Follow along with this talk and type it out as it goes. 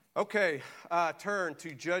Okay, turn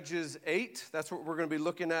to Judges 8. That's what we're going to be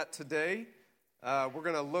looking at today. We're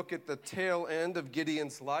going to look at the tail end of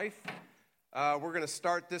Gideon's life. We're going to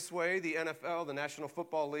start this way. The NFL, the National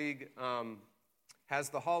Football League, has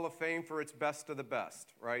the Hall of Fame for its best of the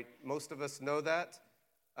best, right? Most of us know that.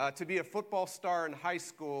 To be a football star in high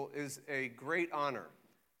school is a great honor.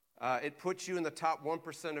 It puts you in the top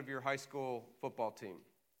 1% of your high school football team.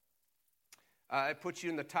 It puts you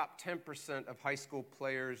in the top 10% of high school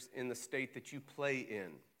players in the state that you play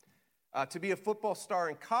in. To be a football star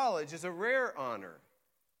in college is a rare honor.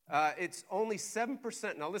 It's only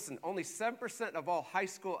 7%. Now listen, only 7% of all high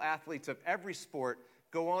school athletes of every sport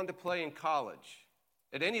go on to play in college,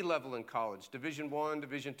 at any level in college, Division I,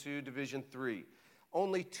 Division II, Division III.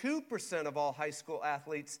 Only 2% of all high school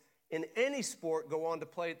athletes in any sport go on to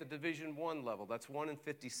play at the Division I level. That's 1 in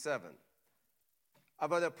 57.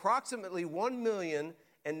 About approximately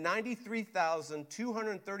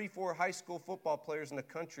 1,093,234 high school football players in the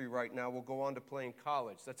country right now will go on to play in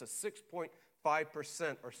college. That's a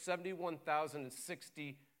 6.5%, or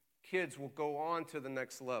 71,060 kids will go on to the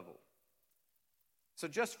next level. So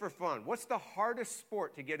just for fun, what's the hardest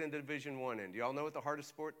sport to get into Division I in? Do y'all know what the hardest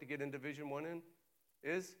sport to get into Division I in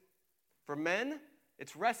is? For men,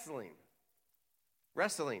 it's wrestling.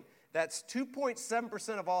 Wrestling. That's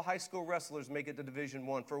 2.7% of all high school wrestlers make it to Division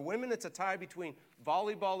I. For women, it's a tie between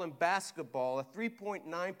volleyball and basketball.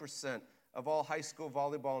 3.9% of all high school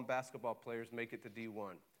volleyball and basketball players make it to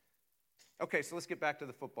D1. Okay, so let's get back to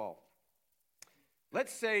the football.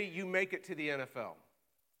 Let's say you make it to the NFL.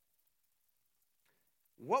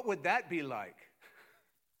 What would that be like?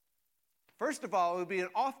 First of all, it would be an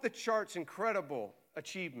off-the-charts incredible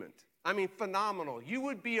achievement. I mean, phenomenal. You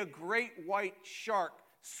would be a great white shark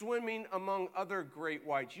swimming among other great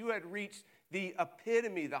whites. You had reached the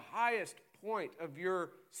epitome, the highest point of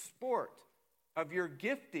your sport, of your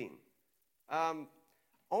gifting.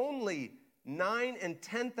 Only 9 and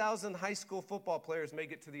 10,000 high school football players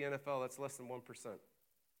make it to the NFL. That's less than 1%.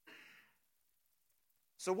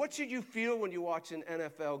 So what should you feel when you watch an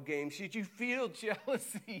NFL game? Should you feel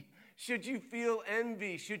jealousy? Should you feel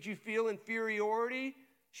envy? Should you feel inferiority?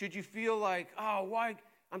 Should you feel like, oh, why?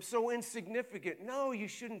 I'm so insignificant. No, you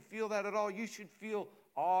shouldn't feel that at all. You should feel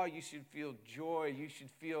awe. You should feel joy. You should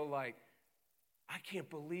feel like, I can't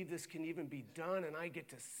believe this can even be done, and I get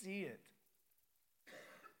to see it.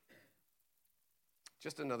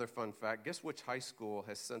 Just another fun fact. Guess which high school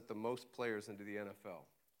has sent the most players into the NFL?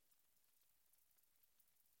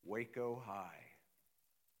 Waco High.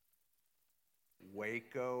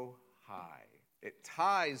 Waco High. It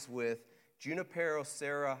ties with Junipero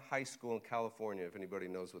Serra High School in California, if anybody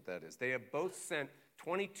knows what that is. They have both sent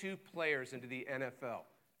 22 players into the NFL.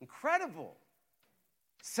 Incredible.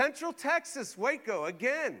 Central Texas, Waco,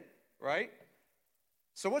 again, right?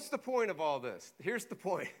 So what's the point of all this? Here's the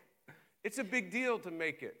point. It's a big deal to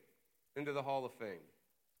make it into the Hall of Fame.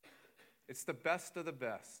 It's the best of the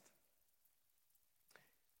best.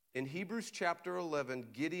 In Hebrews chapter 11,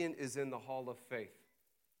 Gideon is in the Hall of Faith.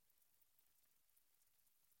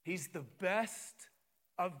 He's the best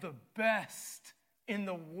of the best in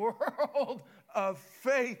the world of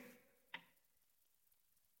faith.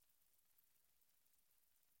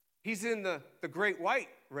 He's in the great white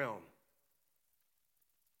realm.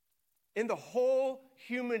 In the whole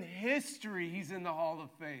human history, he's in the Hall of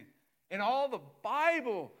Faith. In all the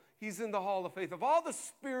Bible, he's in the Hall of Faith. Of all the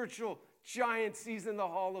spiritual giants, he's in the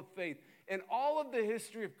Hall of Faith. In all of the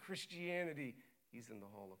history of Christianity, he's in the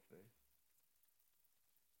Hall of Faith.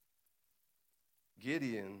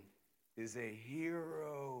 Gideon is a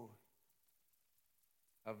hero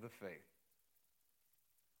of the faith.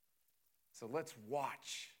 So let's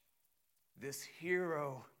watch this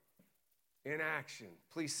hero in action.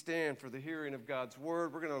 Please stand for the hearing of God's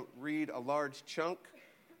word. We're going to read a large chunk.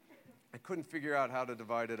 I couldn't figure out how to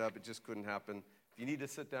divide it up. It just couldn't happen. If you need to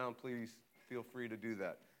sit down, please feel free to do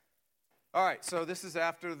that. All right, so this is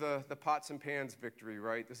after the pots and pans victory,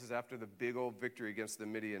 right? This is after the big old victory against the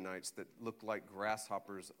Midianites that looked like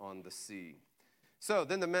grasshoppers on the sea. So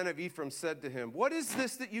then the men of Ephraim said to him, "What is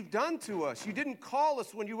this that you've done to us? You didn't call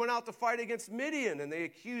us when you went out to fight against Midian." And they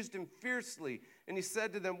accused him fiercely. And he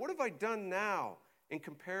said to them, "What have I done now in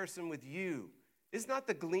comparison with you? Is not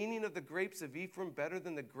the gleaning of the grapes of Ephraim better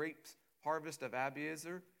than the grapes harvest of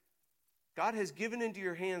Abiezer? God has given into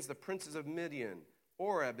your hands the princes of Midian,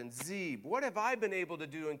 Oreb and Zeb. What have I been able to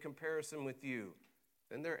do in comparison with you?"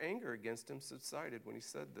 Then their anger against him subsided when he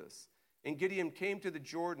said this. And Gideon came to the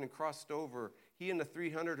Jordan and crossed over, he and the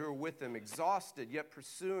 300 who were with him, exhausted yet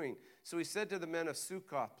pursuing. So he said to the men of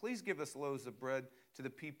Succoth, "Please give us loaves of bread to the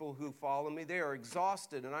people who follow me. They are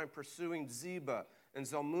exhausted, and I'm pursuing Zebah." and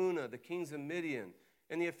Zalmunna, the kings of Midian.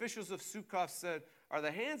 And the officials of Succoth said, are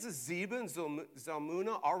the hands of Zebah and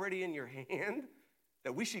Zalmunna already in your hand,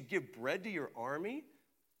 that we should give bread to your army?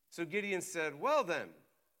 So Gideon said, well then,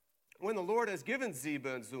 when the Lord has given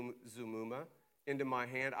Zebah and Zalmunna into my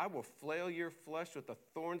hand, I will flail your flesh with the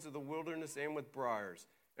thorns of the wilderness and with briars.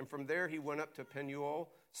 And from there he went up to Penuel,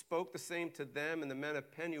 spoke the same to them, and the men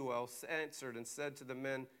of Penuel answered and said to the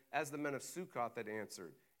men, as the men of Succoth had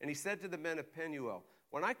answered. And he said to the men of Penuel,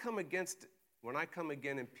 when I come again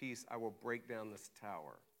in peace, I will break down this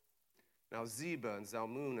tower. Now Zebah and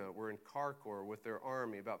Zalmunna were in Karkor with their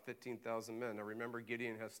army, about 15,000 men. Now remember,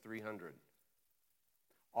 Gideon has 300.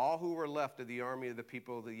 All who were left of the army of the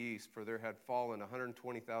people of the east, for there had fallen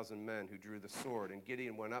 120,000 men who drew the sword. And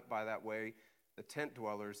Gideon went up by that way, the tent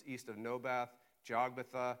dwellers east of Nobath,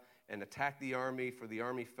 Jogbethah, and attacked the army, for the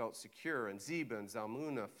army felt secure. And Zebah and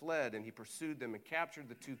Zalmunna fled, and he pursued them and captured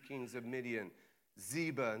the two kings of Midian,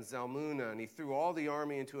 Zebah and Zalmunna, and he threw all the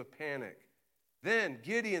army into a panic. Then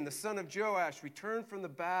Gideon, the son of Joash, returned from the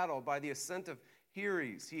battle by the ascent of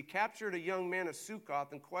Heres. He captured a young man of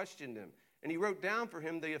Succoth and questioned him. And he wrote down for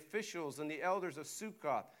him the officials and the elders of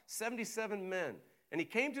Succoth, 77 men. And he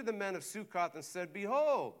came to the men of Succoth and said,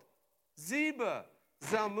 behold, Zebah,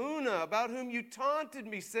 Zalmunna, about whom you taunted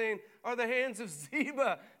me, saying, are the hands of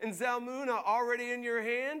Zebah and Zalmunna already in your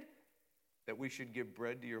hand, that we should give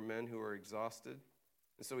bread to your men who are exhausted?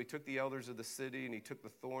 And so he took the elders of the city, and he took the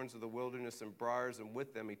thorns of the wilderness and briars, and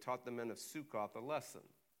with them he taught the men of Succoth a lesson.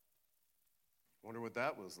 Wonder what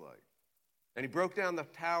that was like. And he broke down the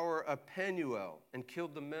tower of Penuel and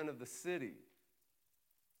killed the men of the city.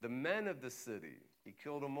 The men of the city, he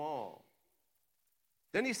killed them all.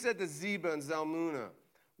 Then he said to Zebah and Zalmunna,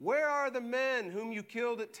 where are the men whom you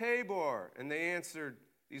killed at Tabor? And they answered,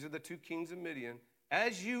 these are the two kings of Midian.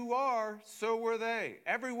 As you are, so were they.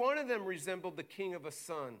 Every one of them resembled the king of a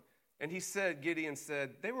son. And Gideon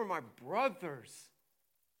said, they were my brothers,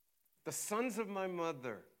 the sons of my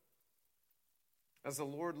mother. As the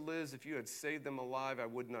Lord lives, if you had saved them alive, I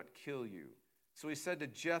would not kill you. So he said to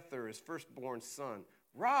Jether, his firstborn son,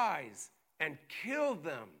 rise and kill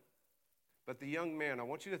them. But the young man, I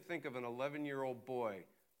want you to think of an 11-year-old boy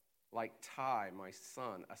like Ty, my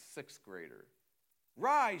son, a 6th grader.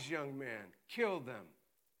 Rise, young man, kill them.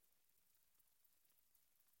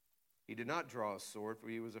 He did not draw a sword, for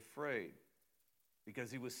he was afraid,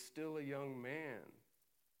 because he was still a young man.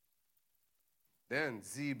 Then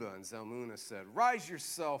Zebah and Zalmunna said, rise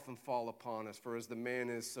yourself and fall upon us, for as the man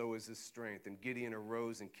is, so is his strength. And Gideon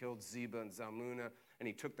arose and killed Zebah and Zalmunna, and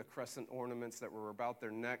he took the crescent ornaments that were about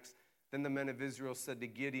their necks. Then the men of Israel said to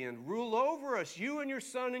Gideon, rule over us, you and your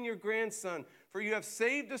son and your grandson, for you have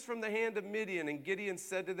saved us from the hand of Midian. And Gideon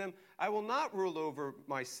said to them, I will not rule over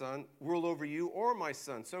you or my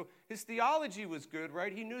son. So his theology was good,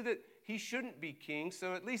 right? He knew that he shouldn't be king,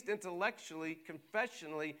 so at least intellectually,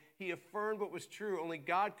 confessionally, he affirmed what was true. Only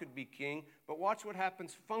God could be king. But watch what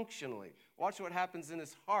happens functionally. Watch what happens in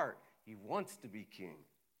his heart. He wants to be king.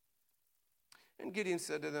 And Gideon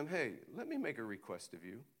said to them, hey, let me make a request of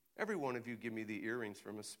you. Every one of you give me the earrings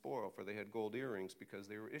from a spoil, for they had gold earrings because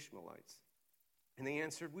they were Ishmaelites. And they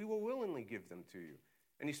answered, we will willingly give them to you.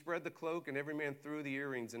 And he spread the cloak, and every man threw the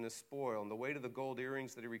earrings in his spoil. And the weight of the gold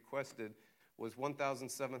earrings that he requested was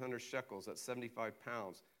 1,700 shekels, that's 75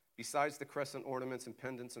 pounds, besides the crescent ornaments and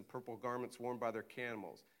pendants and purple garments worn by their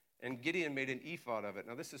camels. And Gideon made an ephod of it.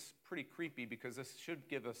 Now this is pretty creepy because this should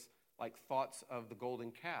give us like thoughts of the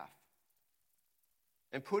golden calf.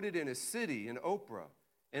 And put it in his city, in Ophrah.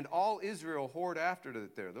 And all Israel whored after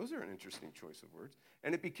it there. Those are an interesting choice of words.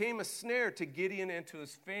 And it became a snare to Gideon and to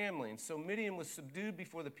his family. And so Midian was subdued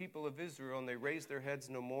before the people of Israel, and they raised their heads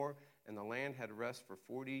no more, and the land had rest for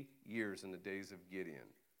 40 years in the days of Gideon.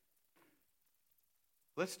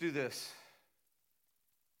 Let's do this.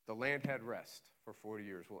 The land had rest for 40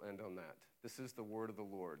 years. We'll end on that. This is the word of the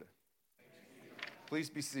Lord. Please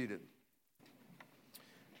be seated.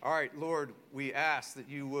 All right, Lord, we ask that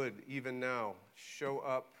you would even now show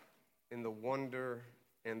up in the wonder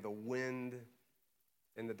and the wind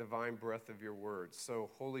and the divine breath of your word. So,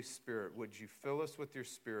 Holy Spirit, would you fill us with your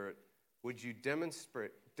spirit? Would you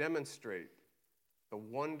demonstrate the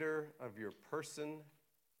wonder of your person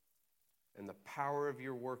and the power of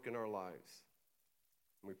your work in our lives?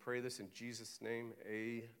 And we pray this in Jesus' name,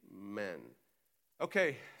 amen.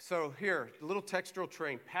 Okay, so here, a little textual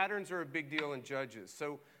train. Patterns are a big deal in Judges.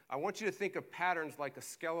 So I want you to think of patterns like a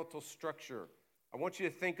skeletal structure. I want you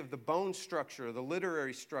to think of the bone structure, the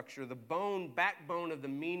literary structure, the backbone of the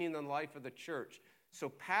meaning and life of the church. So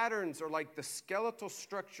patterns are like the skeletal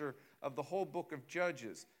structure of the whole book of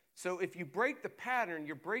Judges. So if you break the pattern,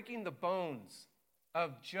 you're breaking the bones.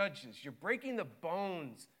 of Judges. You're breaking the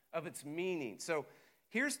bones of its meaning. So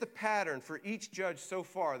here's the pattern for each judge so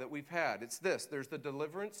far that we've had. It's this. There's the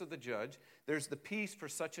deliverance of the judge. There's the peace for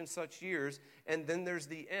such and such years. And then there's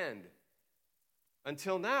the end.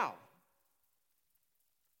 Until now.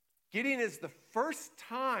 Gideon is the first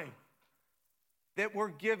time that we're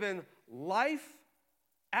given life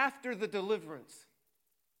after the deliverance.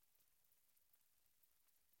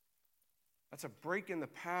 That's a break in the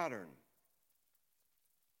pattern.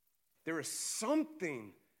 There is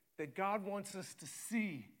something that God wants us to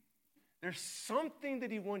see. There's something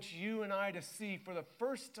that he wants you and I to see for the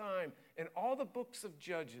first time in all the books of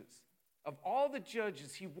Judges. Of all the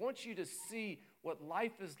judges, he wants you to see what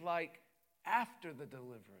life is like after the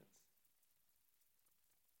deliverance.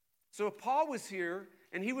 So if Paul was here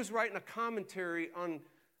and he was writing a commentary on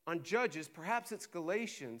Judges, perhaps it's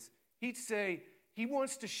Galatians, he'd say he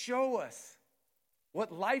wants to show us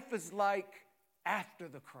what life is like after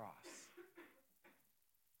the cross.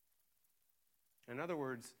 In other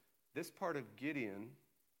words, this part of Gideon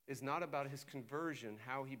is not about his conversion,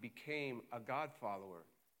 how he became a God follower.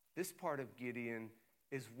 This part of Gideon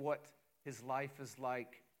is what his life is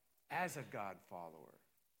like as a God follower.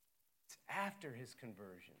 It's after his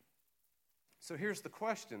conversion. So here's the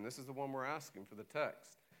question. This is the one we're asking for the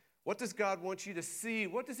text. What does God want you to see?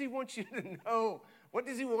 What does he want you to know? What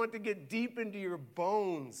does he want to get deep into your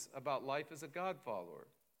bones about life as a God follower?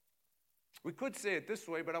 We could say it this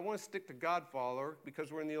way, but I want to stick to God follower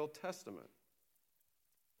because we're in the Old Testament.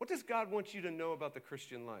 What does God want you to know about the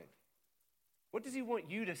Christian life? What does he want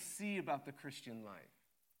you to see about the Christian life?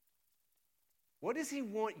 What does he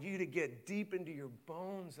want you to get deep into your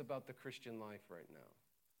bones about the Christian life right now?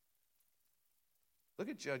 Look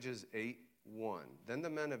at Judges 8:1. Then the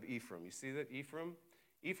men of Ephraim. You see that Ephraim?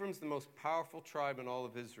 Ephraim's the most powerful tribe in all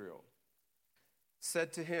of Israel.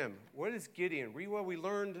 Said to him, what is Gideon? Well, we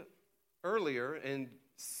learned earlier in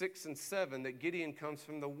 6 and 7 that Gideon comes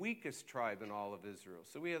from the weakest tribe in all of Israel.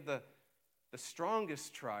 So we have the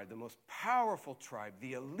strongest tribe, the most powerful tribe,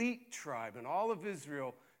 the elite tribe in all of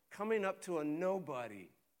Israel coming up to a nobody.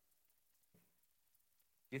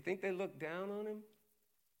 Do you think they looked down on him?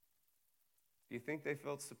 Do you think they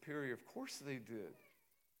felt superior? Of course they did.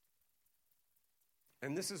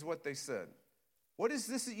 And this is what they said. What is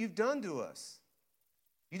this that you've done to us?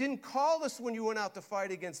 You didn't call us when you went out to fight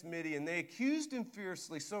against Midian. They accused him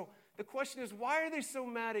fiercely. So the question is, why are they so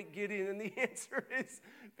mad at Gideon? And the answer is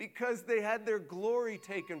because they had their glory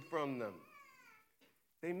taken from them.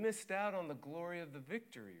 They missed out on the glory of the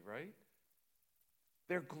victory, right?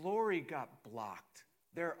 Their glory got blocked.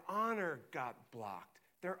 Their honor got blocked.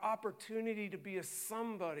 Their opportunity to be a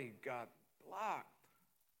somebody got blocked.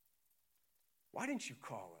 Why didn't you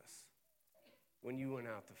call us when you went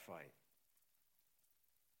out to fight?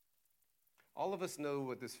 All of us know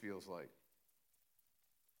what this feels like.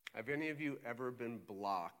 Have any of you ever been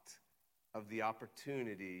blocked of the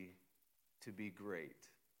opportunity to be great?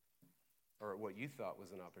 Or what you thought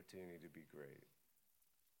was an opportunity to be great?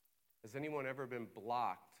 Has anyone ever been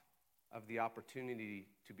blocked of the opportunity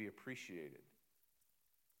to be appreciated?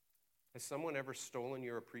 Has someone ever stolen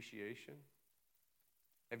your appreciation?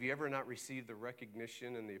 Have you ever not received the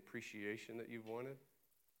recognition and the appreciation that you've wanted?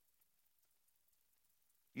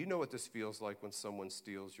 You know what this feels like when someone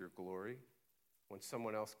steals your glory, when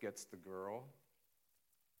someone else gets the girl.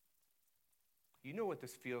 You know what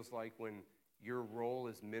this feels like when your role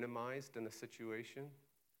is minimized in a situation.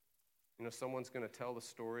 You know, someone's going to tell the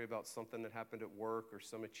story about something that happened at work or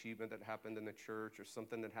some achievement that happened in the church or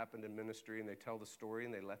something that happened in ministry, and they tell the story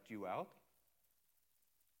and they left you out.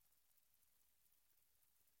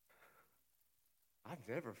 I've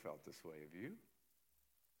never felt this way. Have you?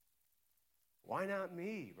 Why not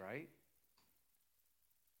me, right?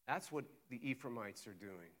 That's what the Ephraimites are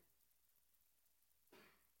doing.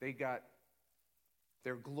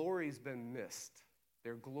 Their glory's been missed.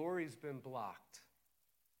 Their glory's been blocked.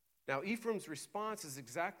 Now, Ephraim's response is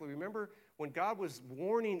exactly, remember when God was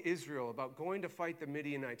warning Israel about going to fight the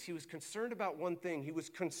Midianites, he was concerned about one thing. He was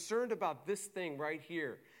concerned about this thing right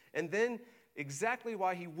here. And then exactly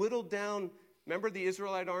why he whittled down, remember the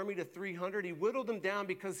Israelite army to 300? He whittled them down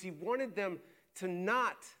because he wanted them to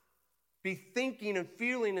not be thinking and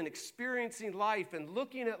feeling and experiencing life and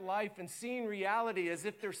looking at life and seeing reality as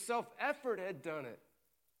if their self-effort had done it.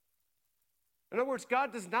 In other words,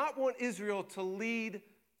 God does not want Israel to lead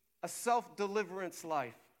a self-deliverance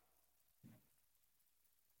life.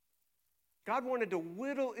 God wanted to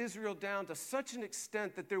whittle Israel down to such an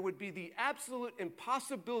extent that there would be the absolute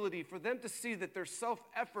impossibility for them to see that their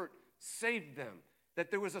self-effort saved them,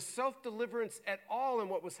 that there was a self-deliverance at all in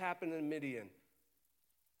what was happening in Midian.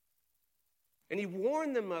 And he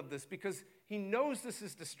warned them of this because he knows this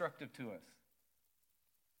is destructive to us.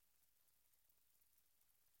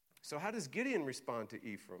 So how does Gideon respond to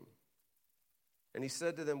Ephraim? And he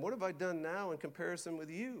said to them, what have I done now in comparison with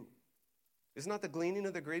you? Is not the gleaning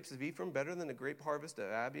of the grapes of Ephraim better than the grape harvest of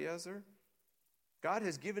Abiezer? God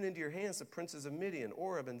has given into your hands the princes of Midian,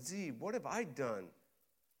 Oreb, and Zeb. What have I done?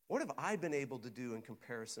 What have I been able to do in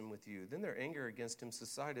comparison with you? Then their anger against him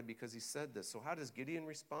subsided because he said this. So how does Gideon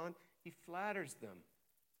respond? He flatters them.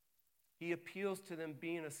 He appeals to them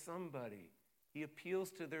being a somebody. He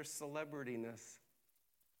appeals to their celebrityness.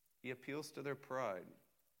 He appeals to their pride.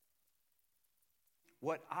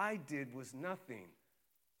 What I did was nothing.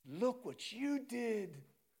 Look what you did.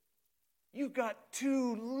 You got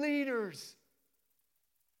 2 leaders.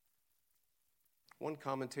 One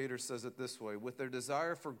commentator says it this way: with their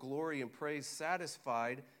desire for glory and praise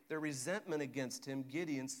satisfied, their resentment against him,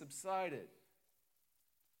 Gideon, subsided.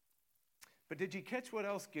 But did you catch what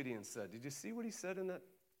else Gideon said? Did you see what he said in that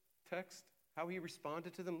text? How he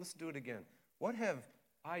responded to them? Let's do it again. What have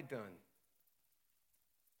I done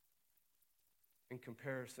in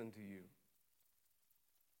comparison to you?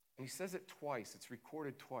 And he says it twice. It's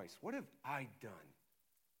recorded twice. What have I done?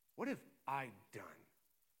 What have I done?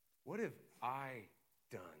 What have I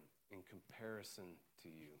done in comparison to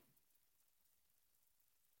you?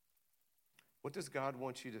 What does God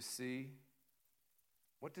want you to see?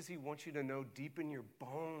 What does he want you to know deep in your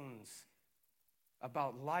bones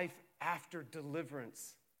about life after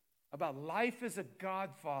deliverance? About life as a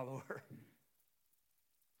God follower?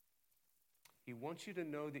 He wants you to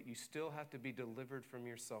know that you still have to be delivered from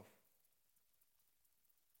yourself.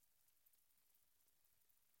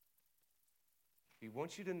 He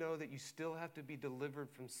wants you to know that you still have to be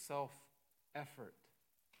delivered from self-effort,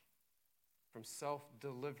 from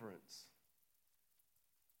self-deliverance.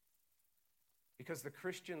 Because the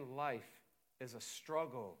Christian life is a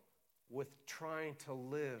struggle with trying to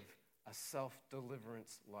live a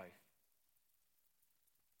self-deliverance life.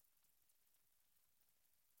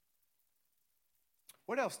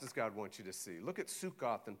 What else does God want you to see? Look at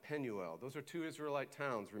Succoth and Penuel. Those are 2 Israelite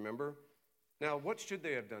towns, remember? Now, what should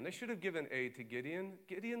they have done? They should have given aid to Gideon.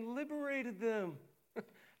 Gideon liberated them.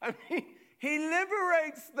 I mean, he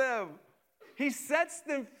liberates them. He sets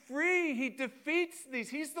them free. He defeats these.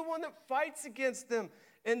 He's the one that fights against them.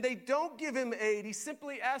 And they don't give him aid. He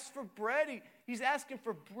simply asks for bread. He's asking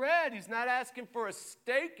for bread. He's not asking for a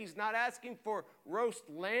steak. He's not asking for roast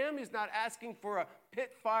lamb. He's not asking for a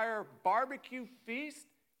pit fire barbecue feast.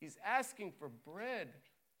 He's asking for bread.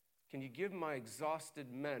 Can you give my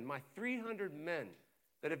exhausted men, my 300 men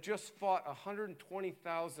that have just fought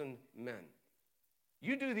 120,000 men?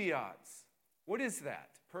 You do the odds. What is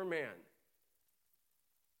that per man?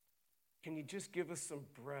 Can you just give us some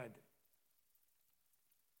bread?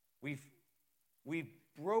 We've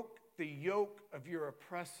broke the yoke of your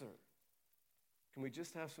oppressor. Can we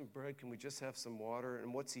just have some bread? Can we just have some water?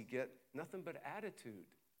 And what's he get? Nothing but attitude.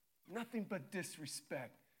 Nothing but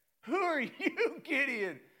disrespect. Who are you,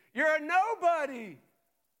 Gideon? You're a nobody.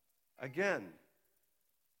 Again,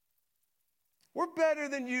 we're better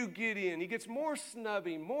than you, Gideon. He gets more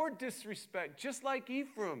snubby, more disrespect, just like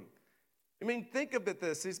Ephraim. I mean, think about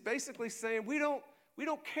this. He's basically saying, we don't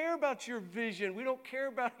care about your vision. We don't care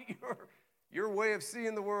about your way of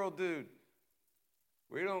seeing the world, dude.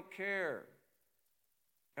 We don't care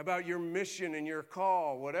about your mission and your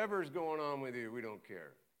call. Whatever's going on with you, we don't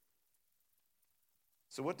care.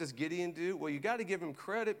 So what does Gideon do? Well, you got to give him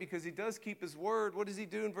credit because he does keep his word. What does he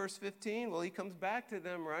do in verse 15? Well, he comes back to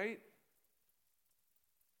them, right?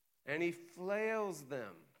 And he flails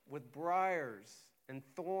them with briars and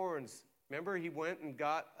thorns. Remember, he went and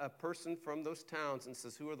got a person from those towns and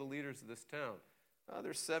says, who are the leaders of this town? Oh,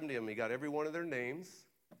 there's 70 of them. He got every one of their names.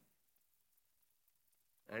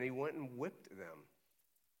 And he went and whipped them.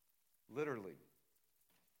 Literally.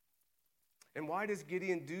 And why does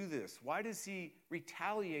Gideon do this? Why does he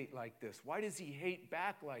retaliate like this? Why does he hate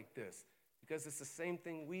back like this? Because it's the same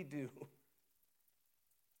thing we do.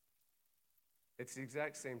 It's the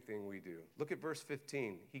exact same thing we do. Look at verse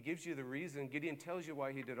 15. He gives you the reason. Gideon tells you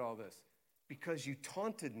why he did all this. Because you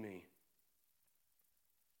taunted me.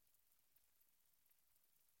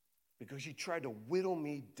 Because you tried to whittle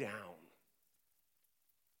me down.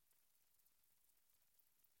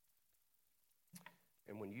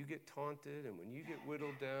 And when you get taunted and when you get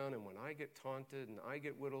whittled down and when I get taunted and I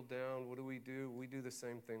get whittled down, what do? We do the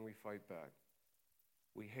same thing. We fight back.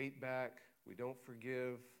 We hate back. We don't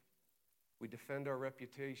forgive. We defend our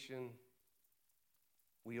reputation.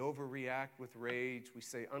 We overreact with rage. We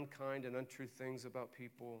say unkind and untrue things about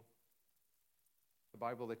people. The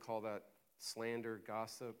Bible, they call that slander,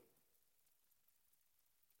 gossip.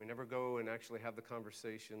 We never go and actually have the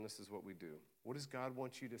conversation. This is what we do. What does God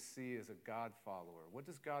want you to see as a God follower? What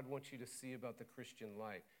does God want you to see about the Christian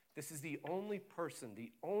life? This is the only person,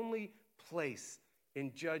 the only place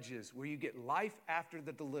in Judges where you get life after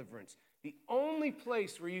the deliverance. The only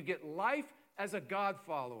place where you get life as a God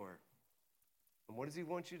follower. And what does he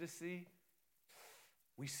want you to see?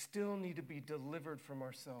 We still need to be delivered from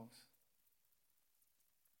ourselves.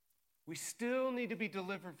 We still need to be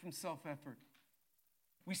delivered from self-effort.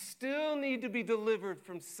 We still need to be delivered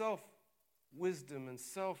from self-wisdom and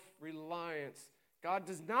self-reliance. God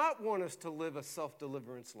does not want us to live a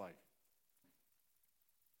self-deliverance life.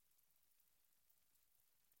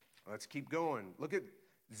 Let's keep going. Look at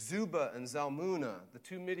Zubah and Zalmunna, the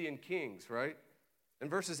two Midian kings, right? In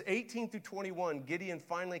verses 18 through 21, Gideon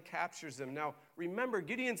finally captures them. Now, remember,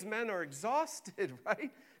 Gideon's men are exhausted,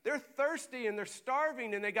 right? They're thirsty and they're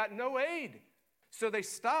starving and they got no aid. So they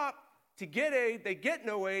stop to get aid, they get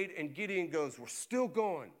no aid, and Gideon goes, we're still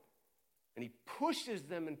going. And he pushes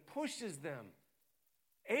them and pushes them.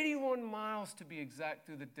 81 miles to be exact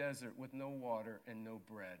through the desert with no water and no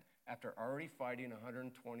bread after already fighting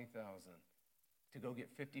 120,000 to go get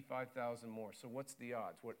 55,000 more. So what's the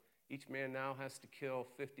odds? What each man now has to kill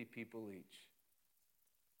 50 people each.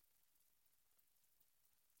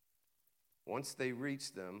 Once they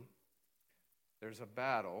reach them, there's a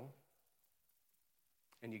battle.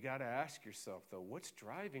 And you got to ask yourself, though, what's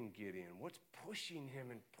driving Gideon? What's pushing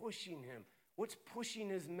him and pushing him? What's pushing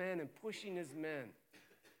his men and pushing his men?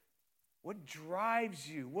 What drives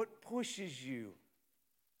you? What pushes you?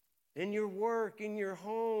 In your work, in your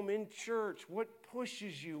home, in church, what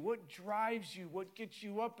pushes you? What drives you? What gets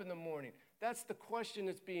you up in the morning? That's the question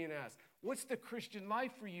that's being asked. What's the Christian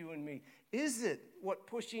life for you and me? Is it what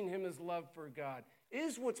pushing him is love for God?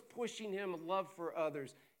 Is what's pushing him love for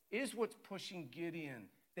others? Is what's pushing Gideon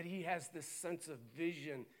that he has this sense of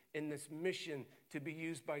vision and this mission to be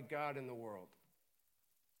used by God in the world?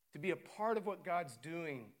 To be a part of what God's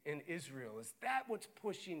doing in Israel. Is that what's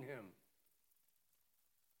pushing him?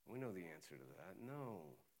 We know the answer to that. No.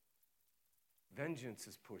 Vengeance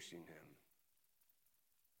is pushing him.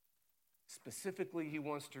 Specifically, he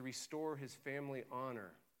wants to restore his family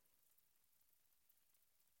honor.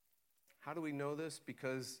 How do we know this?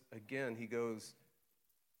 Because, again, he goes,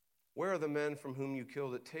 where are the men from whom you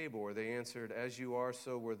killed at Tabor? They answered, as you are,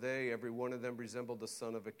 so were they. Every one of them resembled the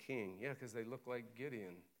son of a king. Yeah, because they look like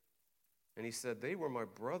Gideon. And he said, they were my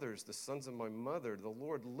brothers, the sons of my mother. The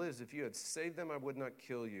Lord lives. If you had saved them, I would not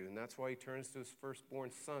kill you. And that's why he turns to his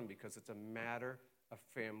firstborn son, because it's a matter of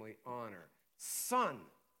family honor. Son.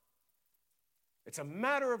 It's a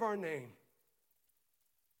matter of our name.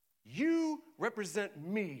 You represent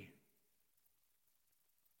me.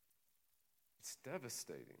 It's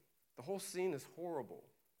devastating. The whole scene is horrible.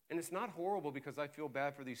 And it's not horrible because I feel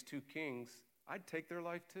bad for these two kings. I'd take their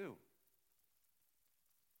life too.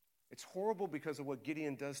 It's horrible because of what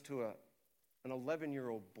Gideon does to an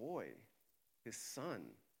 11-year-old boy, his son.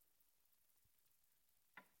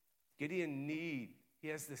 He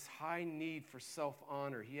has this high need for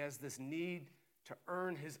self-honor. He has this need to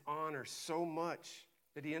earn his honor so much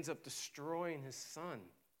that he ends up destroying his son.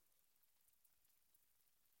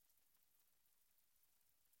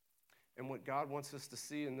 And what God wants us to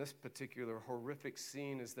see in this particular horrific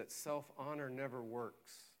scene is that self-honor never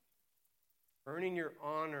works. Earning your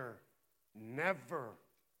honor never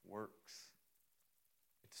works.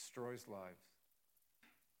 It destroys lives.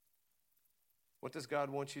 What does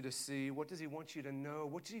God want you to see? What does he want you to know?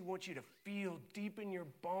 What does he want you to feel deep in your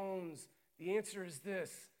bones? The answer is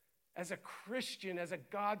this. As a Christian, as a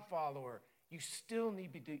God follower, you still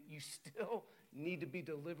need to be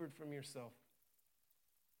delivered from yourself.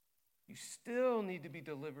 You still need to be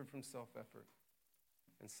delivered from self-effort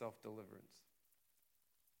and self-deliverance.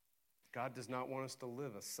 God does not want us to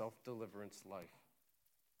live a self-deliverance life.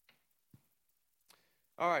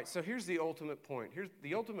 All right, so here's the ultimate point.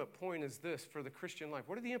 The ultimate point is this for the Christian life.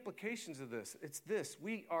 What are the implications of this? It's this.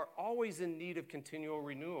 We are always in need of continual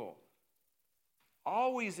renewal.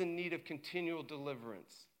 Always in need of continual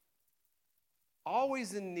deliverance.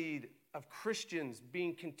 Always in need of Christians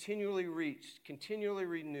being continually reached, continually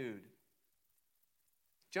renewed.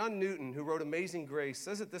 John Newton, who wrote Amazing Grace,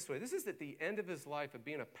 says it this way. This is at the end of his life of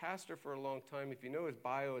being a pastor for a long time. If you know his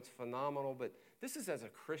bio, it's phenomenal. But this is as a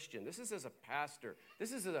Christian. This is as a pastor.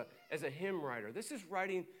 This is as a hymn writer. This is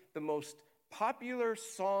writing the most popular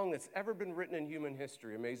song that's ever been written in human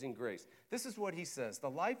history, Amazing Grace. This is what he says. The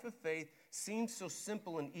life of faith seems so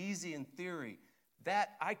simple and easy in theory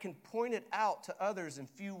that I can point it out to others in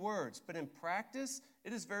few words. But in practice,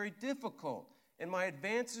 it is very difficult. And my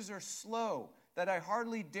advances are slow, that I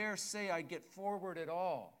hardly dare say I get forward at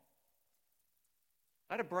all.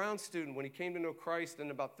 I had a Brown student when he came to know Christ, and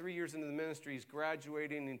about 3 years into the ministry, he's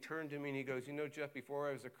graduating, and he turned to me and he goes, you know, Jeff, before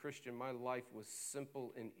I was a Christian, my life was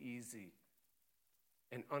simple and easy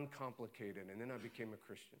and uncomplicated, and then I became a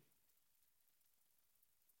Christian.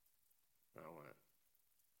 And I went,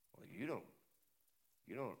 well,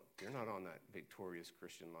 you're not on that victorious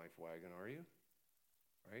Christian life wagon, are you?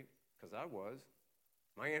 Right? Because I was.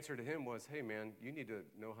 My answer to him was, hey, man, you need to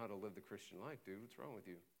know how to live the Christian life, dude. What's wrong with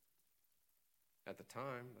you? At the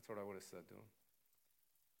time, that's what I would have said to him.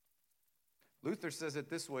 Luther says it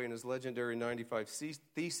this way in his legendary 95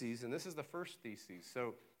 Theses, and this is the first thesis.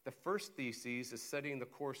 So the first thesis is setting the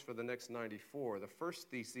course for the next 94. The first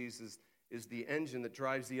thesis is the engine that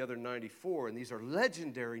drives the other 94, and these are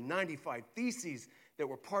legendary 95 theses that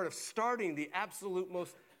were part of starting the absolute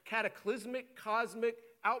most cataclysmic, cosmic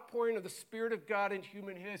outpouring of the Spirit of God in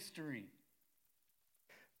human history.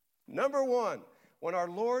 Number one, when our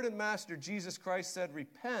Lord and Master Jesus Christ said,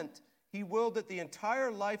 repent, he willed that the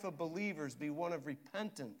entire life of believers be one of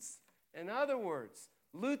repentance. In other words,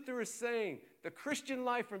 Luther is saying the Christian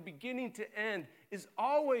life from beginning to end is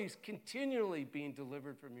always continually being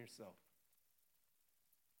delivered from yourself.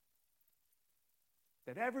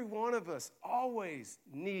 That every one of us always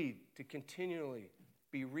need to continually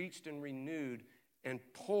be reached and renewed and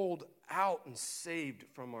pulled out and saved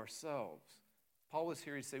from ourselves. Paul was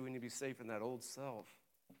here to say we need to be safe in that old self.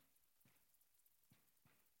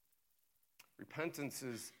 Repentance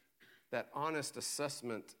is that honest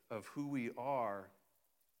assessment of who we are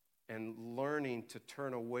and learning to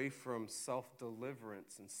turn away from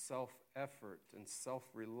self-deliverance and self-effort and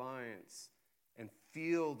self-reliance and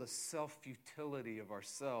feel the self-futility of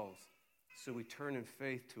ourselves so we turn in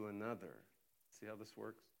faith to another. See how this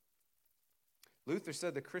works? Luther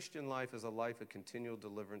said the Christian life is a life of continual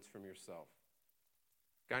deliverance from yourself.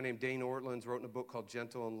 A guy named Dane Ortlands wrote in a book called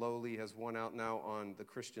Gentle and Lowly, has one out now on the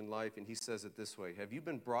Christian life, and he says it this way: have you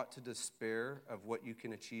been brought to despair of what you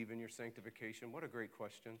can achieve in your sanctification? What a great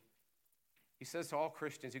question. He says to all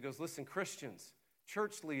Christians, he goes, listen, Christians,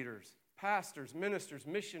 church leaders, pastors, ministers,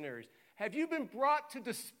 missionaries, have you been brought to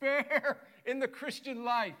despair in the Christian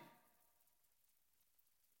life?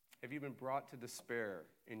 Have you been brought to despair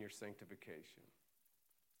in your sanctification?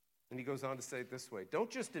 And he goes on to say it this way: don't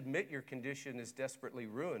just admit your condition is desperately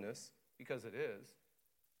ruinous, because it is.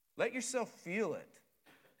 Let yourself feel it.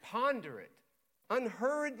 Ponder it.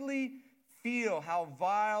 Unhurriedly feel how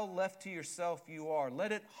vile left to yourself you are.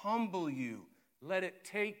 Let it humble you. Let it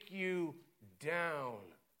take you down.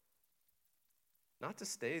 Not to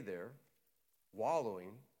stay there,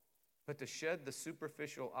 wallowing, but to shed the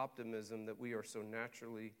superficial optimism that we so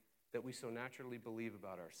naturally believe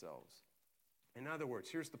about ourselves. In other words,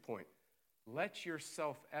 here's the point. Let your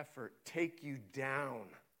self-effort take you down.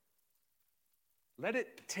 Let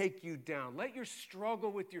it take you down. Let your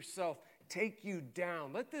struggle with yourself take you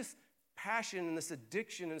down. Let this passion and this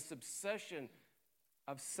addiction and this obsession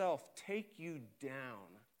of self take you down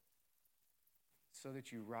so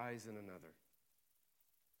that you rise in another.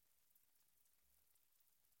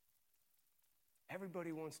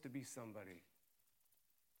 Everybody wants to be somebody.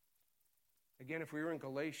 Again, if we were in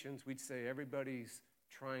Galatians, we'd say everybody's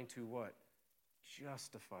trying to what?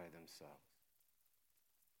 Justify themselves.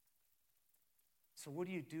 So what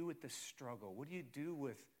do you do with this struggle? What do you do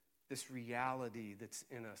with this reality that's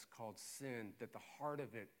in us called sin, that the heart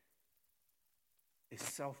of it is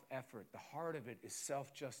self-effort, the heart of it is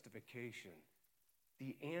self-justification?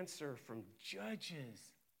 The answer from Judges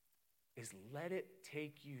is let it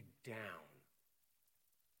take you down.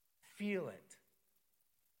 Feel it,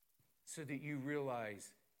 so that you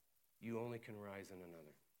realize you only can rise in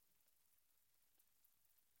another.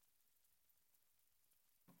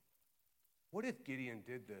 What if Gideon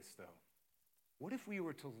did this, though? What if we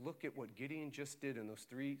were to look at what Gideon just did in those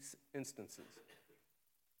three instances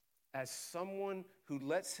as someone who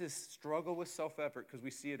lets his struggle with self-effort, because we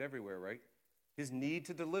see it everywhere, right? His need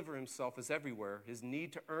to deliver himself is everywhere. His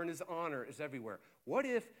need to earn his honor is everywhere. What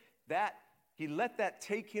if he let that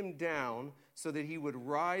take him down so that he would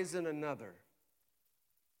rise in another?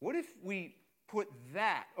 What if we put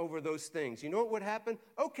that over those things? You know what would happen?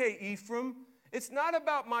 Okay, Ephraim, it's not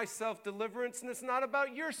about my self-deliverance, and it's not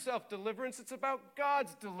about your self-deliverance. It's about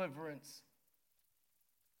God's deliverance.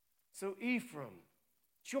 So Ephraim,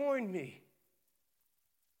 join me.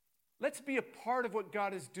 Let's be a part of what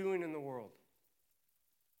God is doing in the world.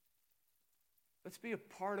 Let's be a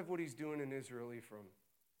part of what he's doing in Israel, Ephraim.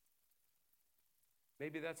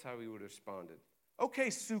 Maybe that's how he would have responded. Okay,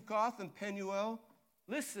 Succoth and Penuel,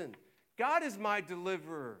 listen, God is my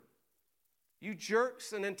deliverer. You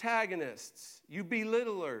jerks and antagonists, you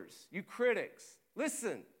belittlers, you critics,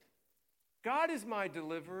 listen. God is my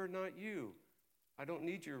deliverer, not you. I don't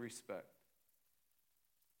need your respect.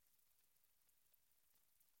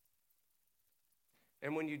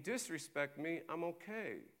 And when you disrespect me, I'm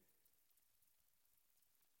okay.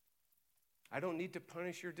 I don't need to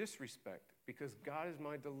punish your disrespect because God is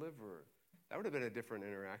my deliverer. That would have been a different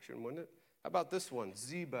interaction, wouldn't it? How about this one?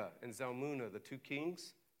 Zeba and Zalmunna, the two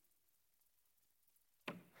kings.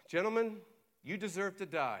 Gentlemen, you deserve to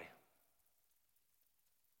die.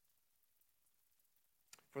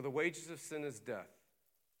 For the wages of sin is death.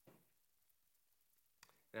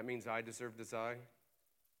 That means I deserve to die.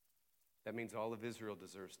 That means all of Israel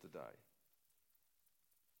deserves to die.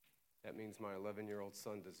 That means my 11-year-old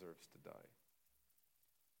son deserves to die.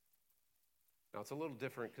 Now, it's a little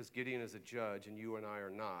different because Gideon is a judge and you and I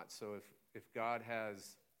are not. So if God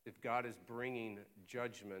is bringing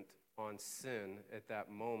judgment on sin at that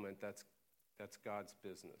moment, that's God's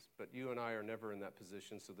business. But you and I are never in that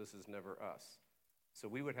position, so this is never us. So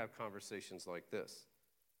we would have conversations like this.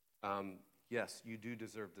 Yes, you do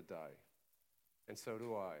deserve to die. And so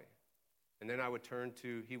do I. And then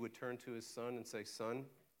he would turn to his son and say, son,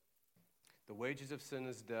 the wages of sin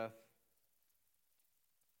is death,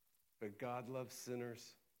 but God loves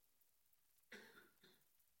sinners.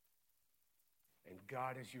 And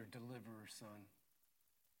God is your deliverer, son.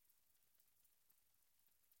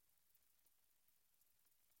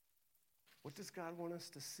 What does God want us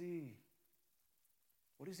to see?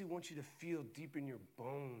 What does he want you to feel deep in your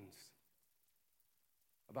bones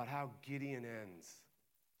about how Gideon ends?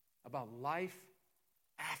 About life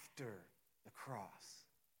after the cross.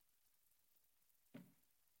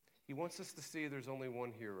 He wants us to see there's only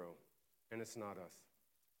one hero, and it's not us.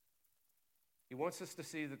 He wants us to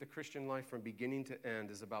see that the Christian life from beginning to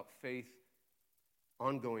end is about faith,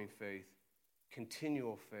 ongoing faith,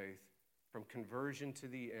 continual faith, from conversion to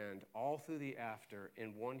the end, all through the after,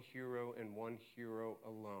 in one hero and one hero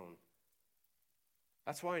alone.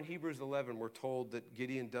 That's why in Hebrews 11 we're told that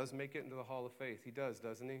Gideon does make it into the Hall of Faith. He does,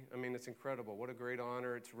 doesn't he? I mean, it's incredible. What a great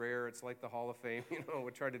honor. It's rare. It's like the Hall of Fame. You know,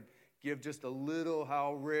 we try to give just a little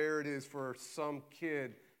how rare it is for some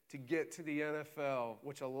kid to get to the NFL,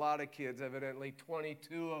 which a lot of kids, evidently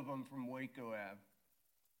 22 of them from Waco have.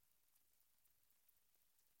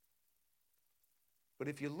 But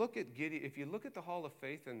if you look at the Hall of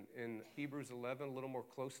Faith in Hebrews 11 a little more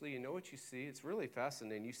closely, you know what you see? It's really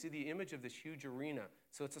fascinating. You see the image of this huge arena.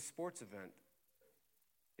 So it's a sports event.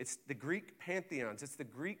 It's the Greek pantheons. It's the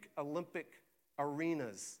Greek Olympic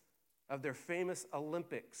arenas of their famous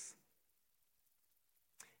Olympics.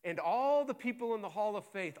 And all the people in the Hall of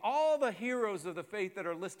Faith, all the heroes of the faith that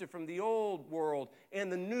are listed from the old world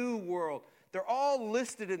and the new world, they're all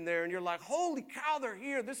listed in there, and you're like, holy cow, they're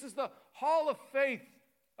here. This is the Hall of Faith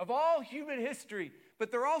of all human history.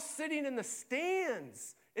 But they're all sitting in the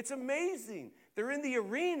stands. It's amazing. They're in the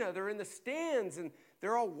arena, they're in the stands, and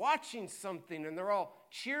they're all watching something, and they're all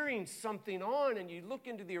cheering something on. And you look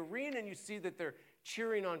into the arena, and you see that they're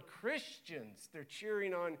cheering on Christians. They're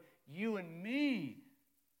cheering on you and me.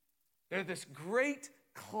 They're this great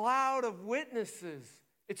cloud of witnesses.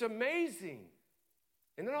 It's amazing.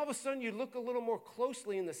 And then all of a sudden you look a little more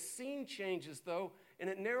closely and the scene changes, though, and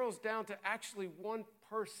it narrows down to actually one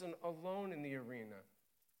person alone in the arena.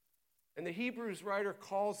 And the Hebrews writer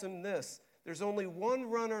calls him this. There's only one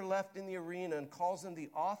runner left in the arena and calls him the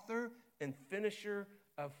author and finisher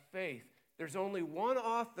of faith. There's only one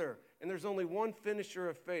author and there's only one finisher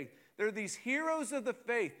of faith. There are these heroes of the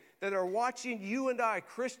faith that are watching you and I,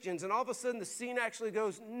 Christians, and all of a sudden the scene actually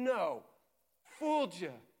goes, no, fooled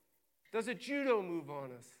you. Does a judo move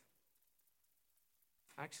on us?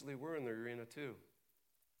 Actually, we're in the arena too.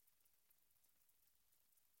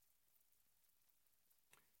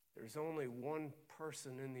 There's only one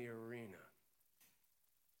person in the arena.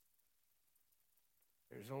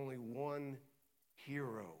 There's only one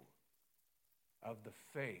hero of the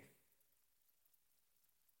faith.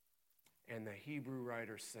 And the Hebrew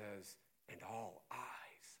writer says, and all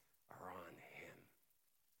eyes are on him.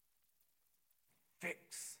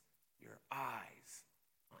 Fix your eyes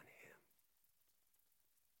on him.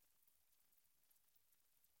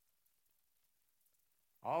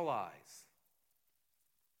 All eyes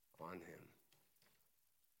on him.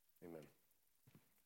 Amen.